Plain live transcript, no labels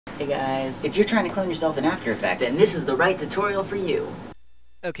Hey guys, if you're trying to clone yourself in After Effects, then this is the right tutorial for you.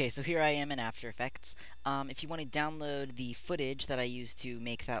 Okay, so here I am in After Effects. If you want to download the footage that I used to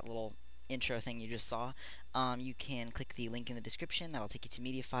make that little intro thing you just saw, you can click the link in the description. That'll take you to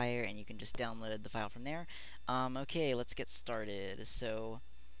Mediafire, and you can just download the file from there. Okay, let's get started. So,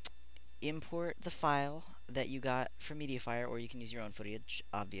 import the file that you got from Mediafire, or you can use your own footage,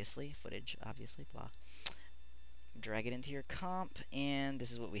 obviously. Blah. Drag it into your comp, and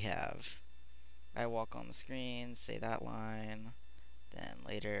this is what we have. I walk on the screen, say that line. Then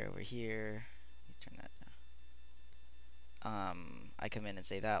later over here, let me turn that down. I come in and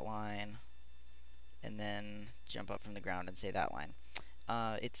say that line, and then jump up from the ground and say that line.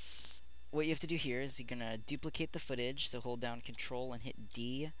 It's what you have to do here is you're gonna duplicate the footage. So hold down Control and hit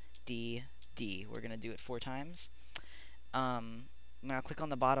D, D, D. We're gonna do it 4 times. Now click on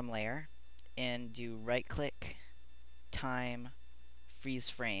the bottom layer and do right-click, time, freeze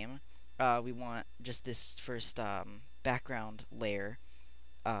frame. We want just this first background layer,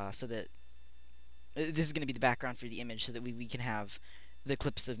 so that this is going to be the background for the image, so that we can have the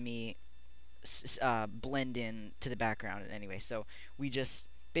clips of me blend in to the background anyway. So we just,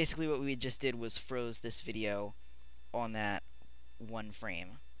 basically what we just did was froze this video on that one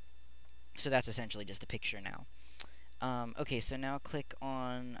frame. So that's essentially just a picture now. Okay, so now click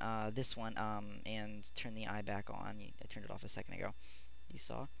on this one and turn the eye back on. I turned it off a second ago, you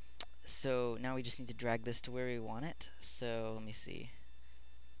saw. So now we just need to drag this to where we want it. So let me see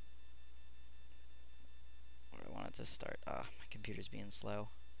where I want it to start. My computer's being slow.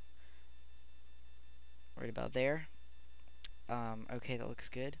 Right about there. Okay, that looks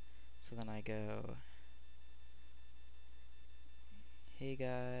good. So then I go, hey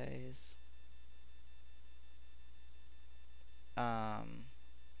guys.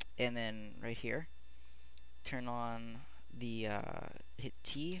 And then right here, turn on the hit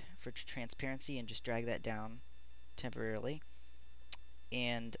T for transparency and just drag that down temporarily,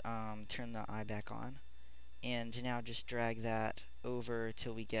 and turn the eye back on, and now just drag that over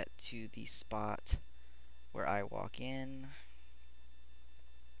till we get to the spot where I walk in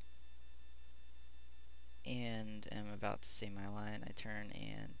and am about to say my line. I turn,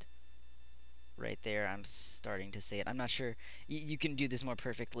 and right there I'm starting to say it. I'm not sure, you can do this more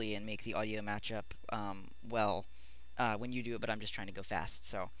perfectly and make the audio match up well when you do it, but I'm just trying to go fast.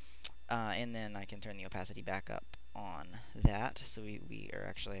 So and then I can turn the opacity back up on that, so we are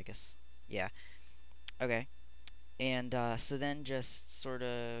actually, I guess, yeah, okay. And so then just sort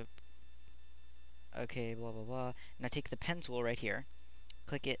of, okay, blah blah blah. Now take the pen tool right here,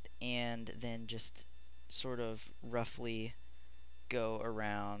 click it, and then just sort of roughly go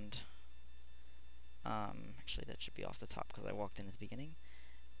around. Actually, that should be off the top because I walked in at the beginning,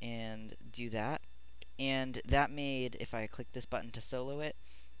 and do that. And that made, if I click this button to solo it,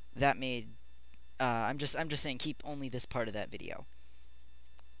 that made, I'm just saying keep only this part of that video.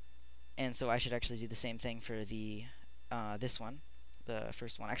 And so I should actually do the same thing for the this one, the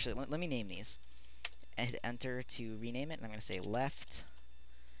first one. Actually, let me name these. And hit enter to rename it, and I'm going to say left.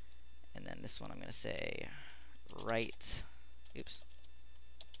 And then this one I'm going to say right. Oops.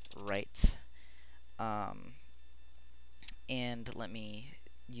 Right. And let me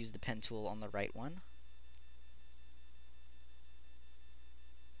use the pen tool on the right one.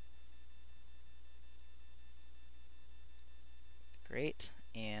 Great.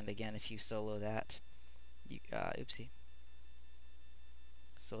 And again, if you solo that, you, oopsie.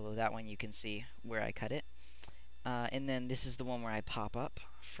 Solo that one, you can see where I cut it. And then this is the one where I pop up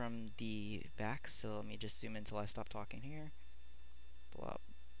from the back. So let me just zoom in until I stop talking here. Pull up.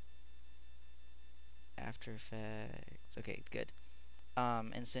 After Effects. Okay, good.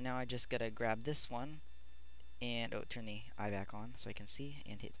 And so now I just gotta grab this one and turn the eye back on so I can see,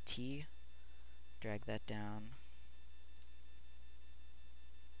 and hit T, drag that down,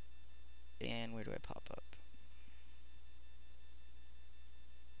 and where do I pop up?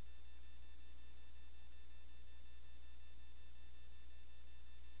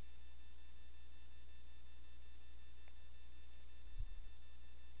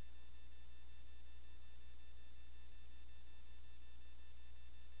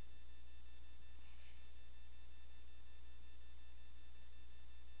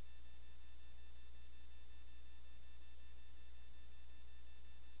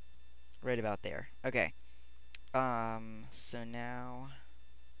 Right about there. Okay. So now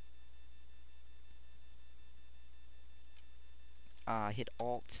hit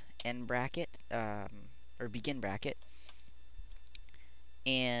Alt N bracket, or begin bracket,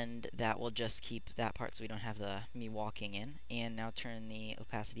 and that will just keep that part so we don't have the me walking in. And now turn the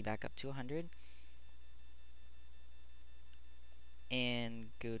opacity back up to 100, and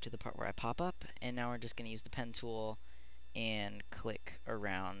go to the part where I pop up, and now we're just going to use the pen tool and click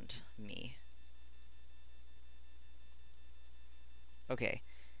around me. Okay,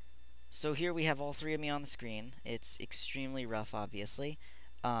 so here we have all three of me on the screen. It's extremely rough, obviously,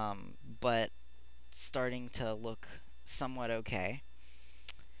 but starting to look somewhat okay.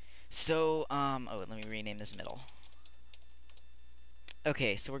 So, oh, let me rename this middle.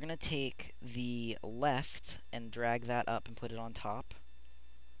 Okay, so we're going to take the left and drag that up and put it on top.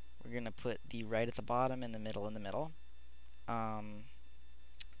 We're going to put the right at the bottom and the middle in the middle.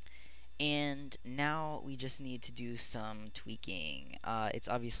 And now we just need to do some tweaking. It's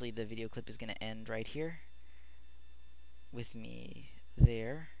obviously the video clip is going to end right here with me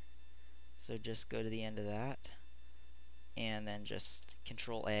there. So just go to the end of that, and then just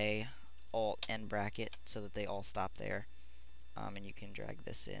Control A, Alt, N bracket so that they all stop there. And you can drag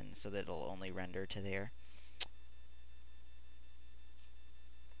this in so that it'll only render to there.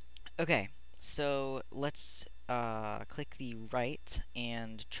 Okay, so let's click the right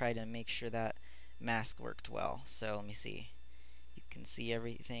and try to make sure that mask worked well. So let me see. You can see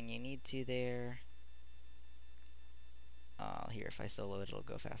everything you need to there. Here, if I solo it, it'll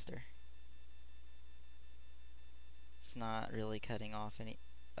go faster. It's not really cutting off any...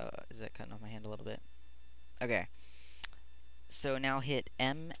 is that cutting off my hand a little bit? Okay. So now hit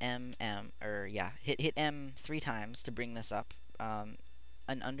hit M 3 times to bring this up. And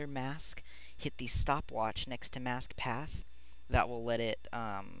under mask, hit the stopwatch next to mask path. That will let it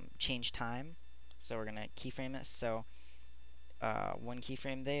change time. So we're gonna keyframe it. So one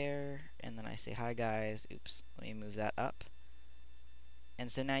keyframe there, and then I say hi guys. Oops, let me move that up. And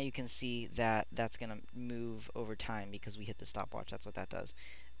so now you can see that that's gonna move over time because we hit the stopwatch. That's what that does.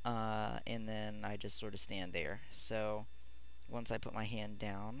 And then I just sort of stand there. So once I put my hand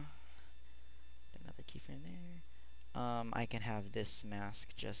down, another keyframe there, I can have this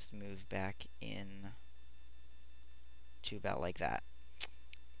mask just move back in to about like that.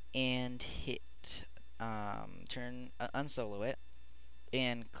 And hit, unsolo it,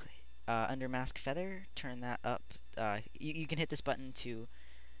 and under mask feather, turn that up. You can hit this button to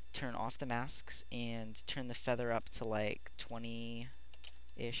turn off the masks and turn the feather up to like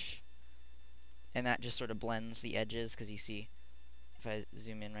 20-ish. And that just sort of blends the edges, because you see, if I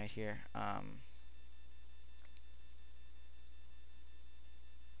zoom in right here,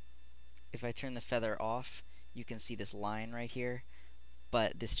 if I turn the feather off, you can see this line right here,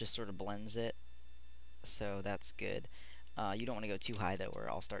 but this just sort of blends it, so that's good. You don't want to go too high, though, or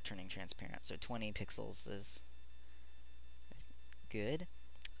I'll start turning transparent, so 20 pixels is good.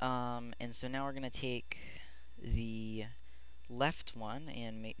 And so now we're going to take the left one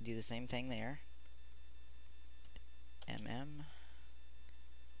and do the same thing there. MM.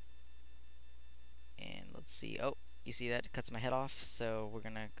 And let's see. Oh, you see that? It cuts my head off. So we're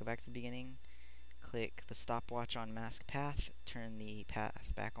going to go back to the beginning. Click the stopwatch on mask path. Turn the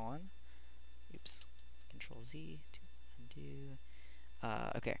path back on. Oops. Control Z to undo.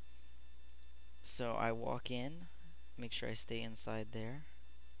 Okay. So I walk in. Make sure I stay inside there.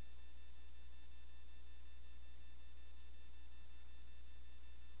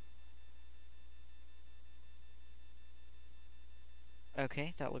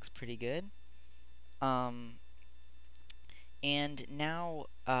 Okay, that looks pretty good. And now,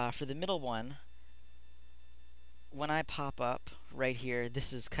 for the middle one, when I pop up right here,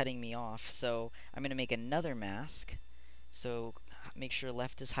 this is cutting me off, so I'm going to make another mask. So make sure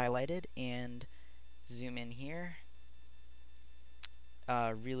left is highlighted, and zoom in here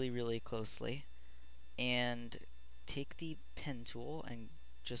really closely, and take the pen tool and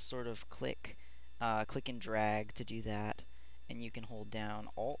just sort of click and drag to do that. And you can hold down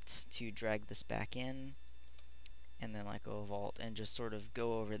Alt to drag this back in, and then let go of Alt, and just sort of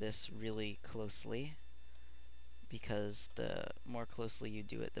go over this really closely, because the more closely you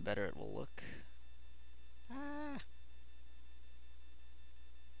do it, the better it will look.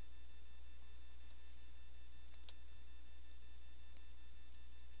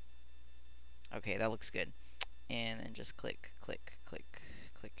 Okay, that looks good. And then just click,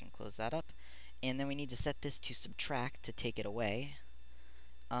 and close that up. And then we need to set this to subtract to take it away.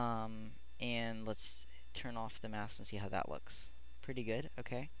 And let's turn off the mask and see how that looks. Pretty good,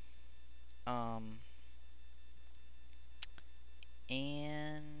 okay. And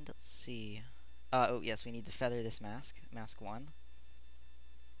let's see. Oh, yes, we need to feather this mask, mask 1.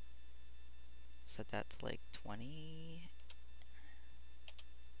 Set that to like 20.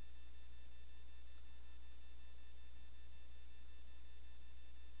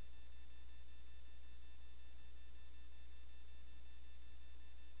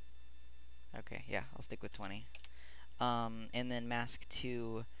 Okay, yeah, I'll stick with 20. And then mask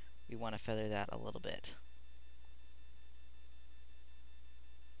 2, we want to feather that a little bit.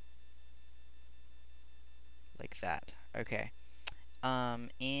 Like that. Okay.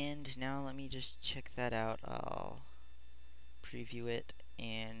 And now let me just check that out. I'll preview it,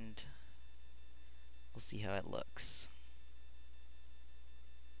 and we'll see how it looks.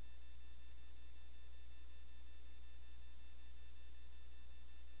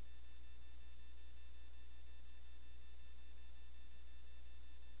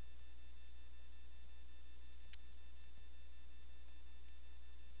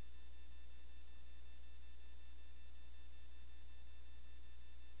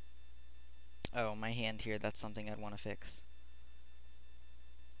 Oh, my hand here, that's something I'd want to fix.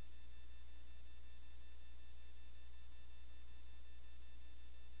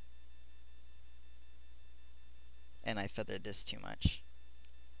 And I feathered this too much.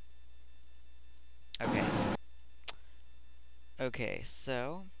 Okay. Okay,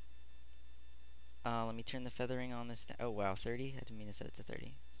 so let me turn the feathering on this. Oh wow, 30? I didn't mean to set it to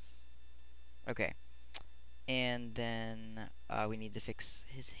 30. Okay. And then we need to fix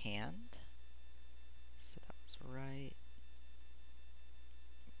his hand. So that was right.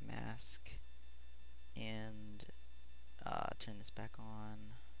 Mask. And turn this back on.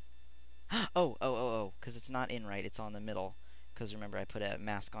 Oh, because it's not in right, it's on the middle. Because remember, I put a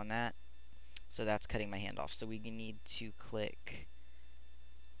mask on that. So that's cutting my hand off. So we need to click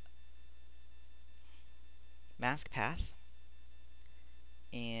mask path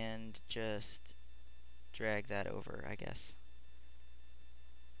and just drag that over, I guess.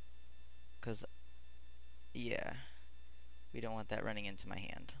 Because, yeah, we don't want that running into my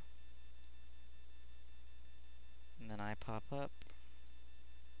hand. And then I pop up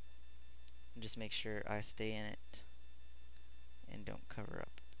and just make sure I stay in it and don't cover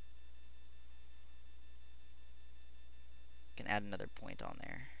up. Can add another point on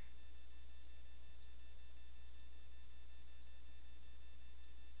there.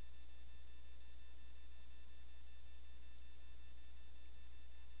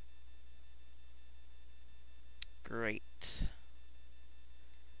 Great.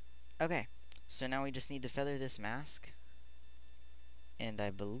 Okay, so now we just need to feather this mask, and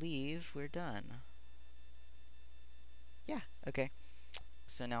I believe we're done. Yeah, okay.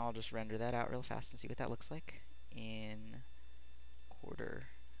 So now I'll just render that out real fast and see what that looks like in quarter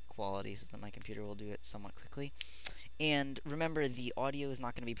quality so that my computer will do it somewhat quickly. And remember, the audio is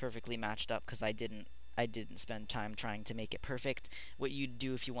not going to be perfectly matched up because I didn't spend time trying to make it perfect. What you'd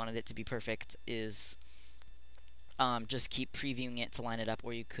do if you wanted it to be perfect is just keep previewing it to line it up,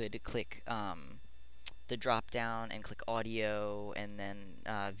 or you could click the drop down and click audio and then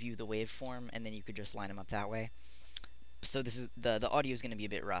view the waveform, and then you could just line them up that way. So this is the audio is going to be a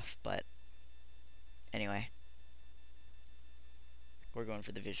bit rough, but anyway, we're going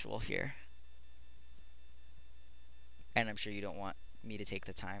for the visual here. And I'm sure you don't want me to take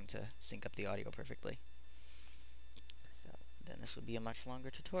the time to sync up the audio perfectly. So then this would be a much longer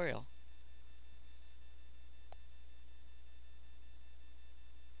tutorial.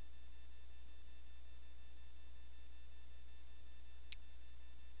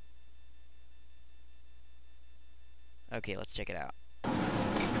 Okay, let's check it out.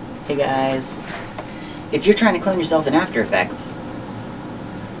 Hey guys, if you're trying to clone yourself in After Effects,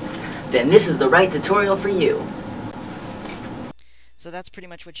 then this is the right tutorial for you. So that's pretty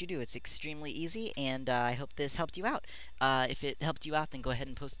much what you do. It's extremely easy, and I hope this helped you out. If it helped you out, then go ahead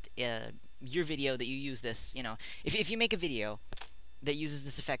and post your video that you use this. You know, if you make a video that uses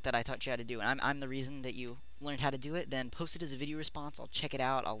this effect that I taught you how to do, and I'm the reason that you learned how to do it, then post it as a video response. I'll check it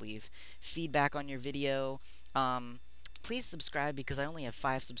out. I'll leave feedback on your video. Please subscribe, because I only have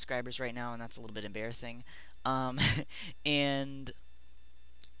 5 subscribers right now, and that's a little bit embarrassing. And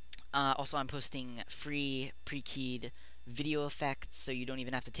also, I'm posting free pre-keyed video effects, so you don't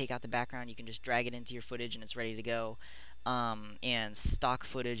even have to take out the background. You can just drag it into your footage and it's ready to go. And stock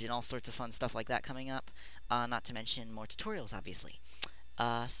footage and all sorts of fun stuff like that coming up. Not to mention more tutorials, obviously.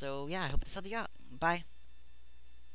 So yeah, I hope this helped you out. Bye.